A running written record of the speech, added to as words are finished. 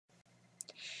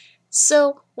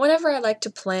So, whenever I like to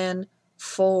plan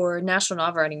for National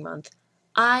Novel Writing Month,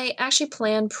 I actually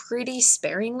plan pretty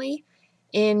sparingly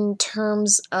in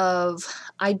terms of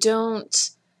I don't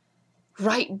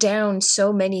write down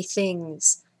so many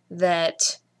things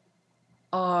that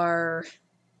are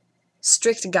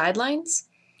strict guidelines.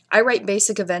 I write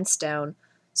basic events down.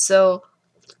 So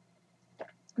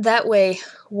that way,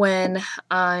 when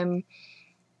I'm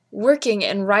working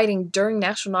and writing during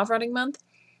National Novel Writing Month,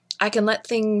 I can let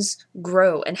things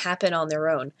grow and happen on their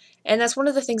own. And that's one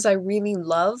of the things I really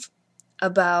love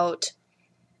about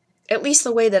at least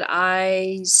the way that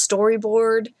I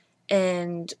storyboard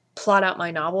and plot out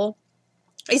my novel.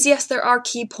 Is yes, there are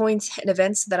key points and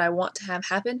events that I want to have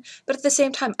happen, but at the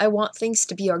same time, I want things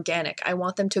to be organic. I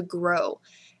want them to grow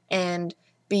and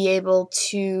be able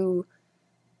to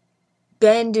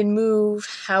bend and move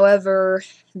however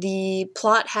the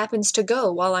plot happens to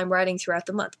go while I'm writing throughout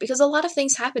the month. Because a lot of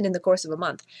things happen in the course of a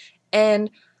month. And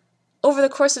over the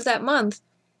course of that month,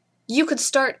 you could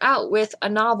start out with a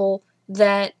novel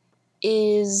that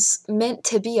is meant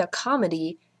to be a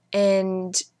comedy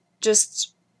and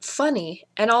just funny,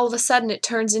 and all of a sudden it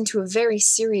turns into a very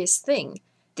serious thing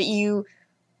that you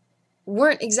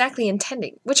weren't exactly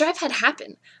intending, which I've had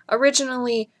happen.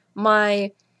 Originally,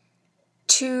 my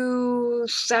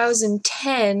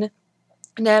 2010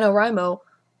 NaNoWriMo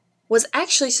was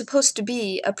actually supposed to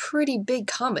be a pretty big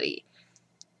comedy.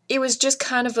 It was just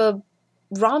kind of a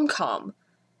rom-com.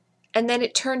 And then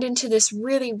it turned into this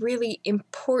really, really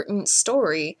important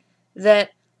story that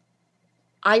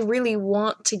I really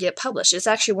want to get published. It's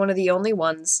actually one of the only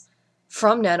ones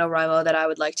from NaNoWriMo that I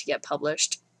would like to get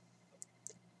published.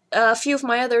 A few of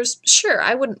my others, sure,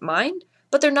 I wouldn't mind,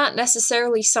 but they're not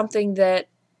necessarily something that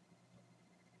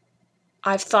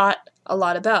I've thought a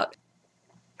lot about.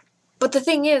 But the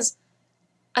thing is,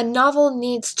 a novel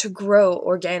needs to grow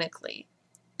organically,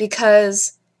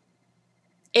 because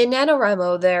in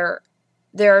NaNoWriMo there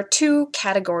are two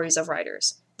categories of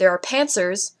writers. There are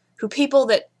pantsers, who people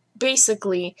that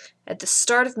basically, at the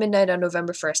start of midnight on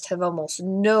November 1st, have almost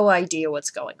no idea what's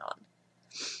going on.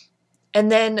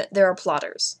 And then there are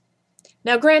plotters.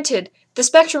 Now granted, the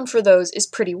spectrum for those is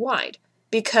pretty wide,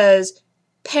 because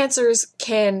pantsers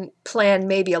can plan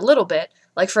maybe a little bit,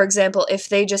 like for example, if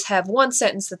they just have one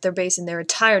sentence that they're basing their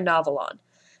entire novel on,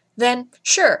 then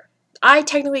sure, I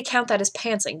technically count that as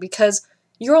pantsing, because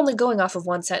you're only going off of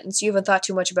one sentence, you haven't thought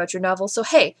too much about your novel, so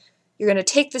hey, you're going to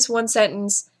take this one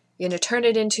sentence, you're going to turn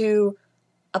it into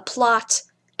a plot,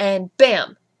 and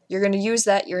bam, you're going to use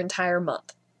that your entire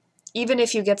month. Even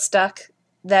if you get stuck,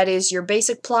 that is your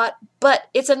basic plot, but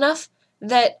it's enough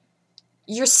that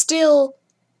you're still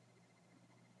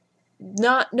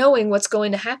not knowing what's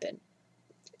going to happen.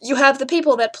 You have the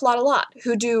people that plot a lot,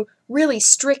 who do really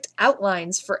strict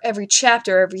outlines for every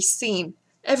chapter, every scene,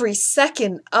 every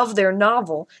second of their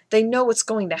novel. They know what's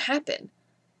going to happen.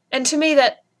 And to me,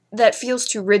 that feels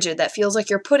too rigid. That feels like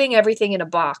you're putting everything in a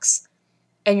box,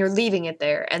 and you're leaving it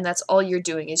there, and that's all you're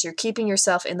doing, is you're keeping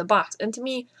yourself in the box. And to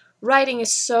me, writing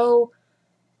is so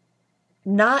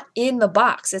not in the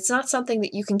box. It's not something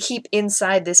that you can keep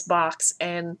inside this box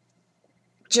and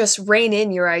just rein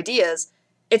in your ideas.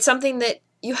 It's something that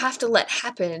you have to let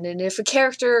happen, and if a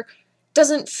character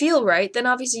doesn't feel right, then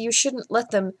obviously you shouldn't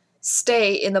let them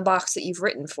stay in the box that you've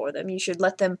written for them. You should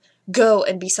let them go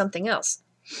and be something else.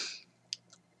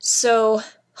 So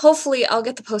hopefully I'll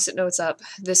get the post-it notes up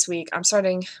this week. I'm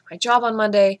starting my job on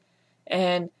Monday,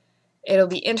 and it'll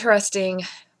be interesting,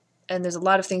 and there's a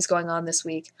lot of things going on this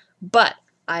week, but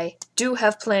I do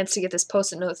have plans to get this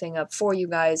post-it note thing up for you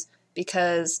guys,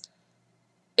 because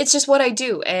it's just what I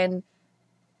do, and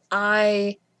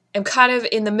I am kind of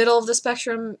in the middle of the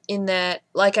spectrum in that,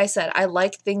 like I said, I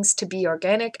like things to be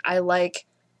organic,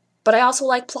 but I also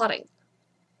like plotting.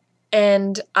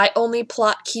 And I only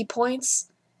plot key points,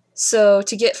 so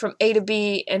to get from A to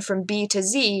B and from B to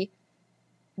Z,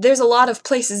 there's a lot of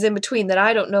places in between that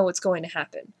I don't know what's going to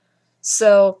happen.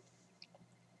 So,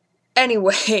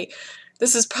 anyway,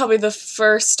 this is probably the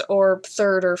first or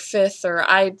third or fifth, or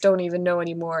I don't even know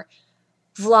anymore,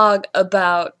 vlog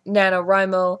about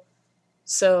NaNoWriMo.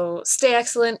 So stay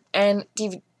excellent, and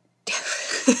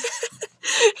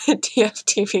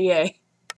DFTVA.